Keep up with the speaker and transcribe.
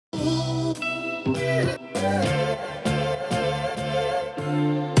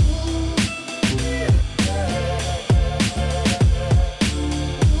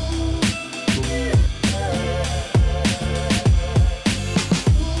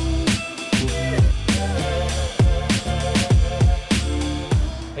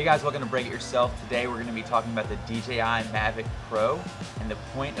guys, welcome to Break It Yourself. Today we're going to be talking about the DJI Mavic Pro and the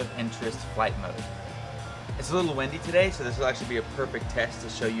point of interest flight mode. It's a little windy today, so this will actually be a perfect test to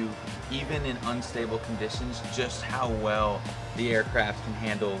show you, even in unstable conditions, just how well the aircraft can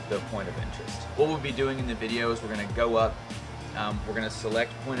handle the point of interest. What we'll be doing in the video is we're going to go up, we're going to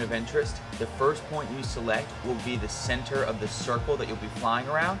select point of interest. The first point you select will be the center of the circle that you'll be flying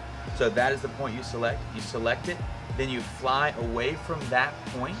around. So that is the point you select it, then you fly away from that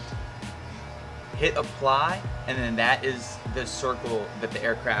point, hit apply, and then that is the circle that the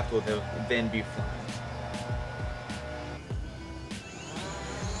aircraft will then be flying.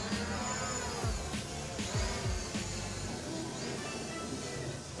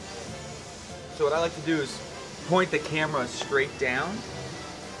 So what I like to do is point the camera straight down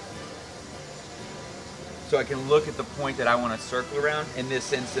so I can look at the point that I want to circle around. In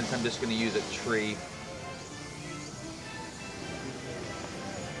this instance, I'm just going to use a tree.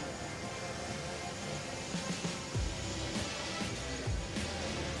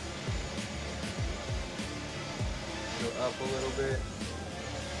 Go up a little bit.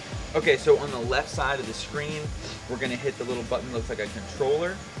 Okay, so on the left side of the screen, we're going to hit the little button that looks like a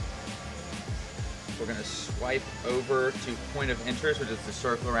controller. We're going to swipe over to point of interest, which is the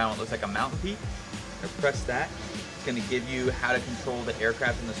circle around what looks like a mountain peak. Press that. It's going to give you how to control the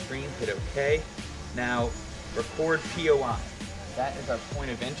aircraft on the screen. Hit OK. Now, record POI. That is our point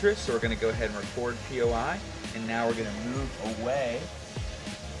of interest, so we're going to go ahead and record POI. And now we're going to move away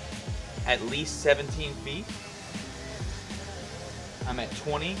at least 17 feet. I'm at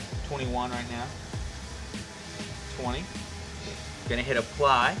 20, 21 right now. 20. Going to hit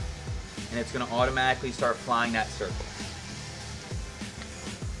apply, and it's going to automatically start flying that circle.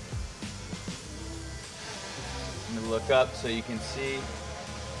 I'm going to look up so you can see,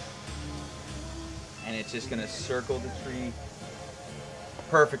 and it's just going to circle the tree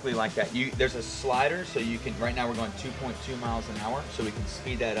perfectly like that. There's a slider, so you can, right now we're going 2.2 miles an hour, so we can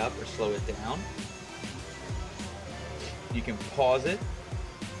speed that up or slow it down. You can pause it,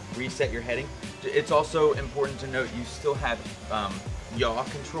 reset your heading. It's also important to note you still have yaw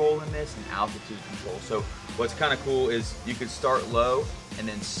control in this and altitude control. So what's kind of cool is you could start low and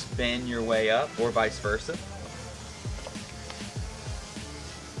then spin your way up, or vice versa.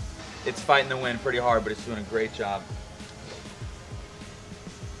 It's fighting the wind pretty hard, but it's doing a great job.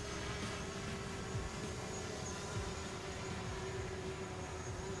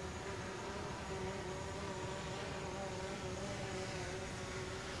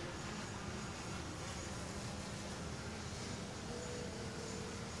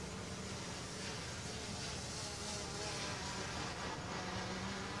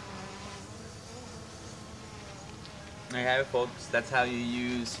 There you have it, folks. That's how you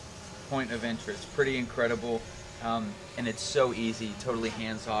use point of interest. Pretty incredible, and it's so easy, totally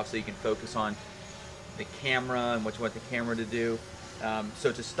hands off, so you can focus on the camera and what you want the camera to do.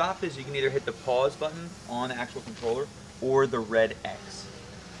 So to stop this, you can either hit the pause button on the actual controller or the red X.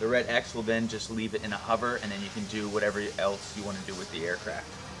 The red X will then just leave it in a hover, and then you can do whatever else you want to do with the aircraft.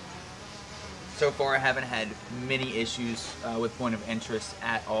 So far, I haven't had many issues with point of interest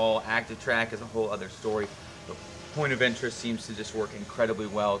at all. Active track is a whole other story. But point of interest seems to just work incredibly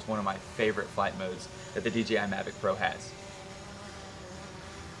well. It's one of my favorite flight modes that the DJI Mavic Pro has.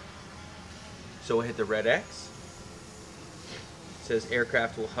 So we'll hit the red X. It says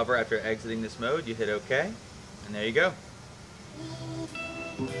aircraft will hover after exiting this mode. You hit OK, and there you go.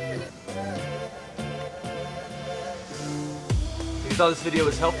 If you thought this video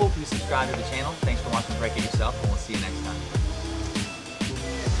was helpful, please subscribe to the channel. Thanks for watching Break It Yourself, and we'll see you next time.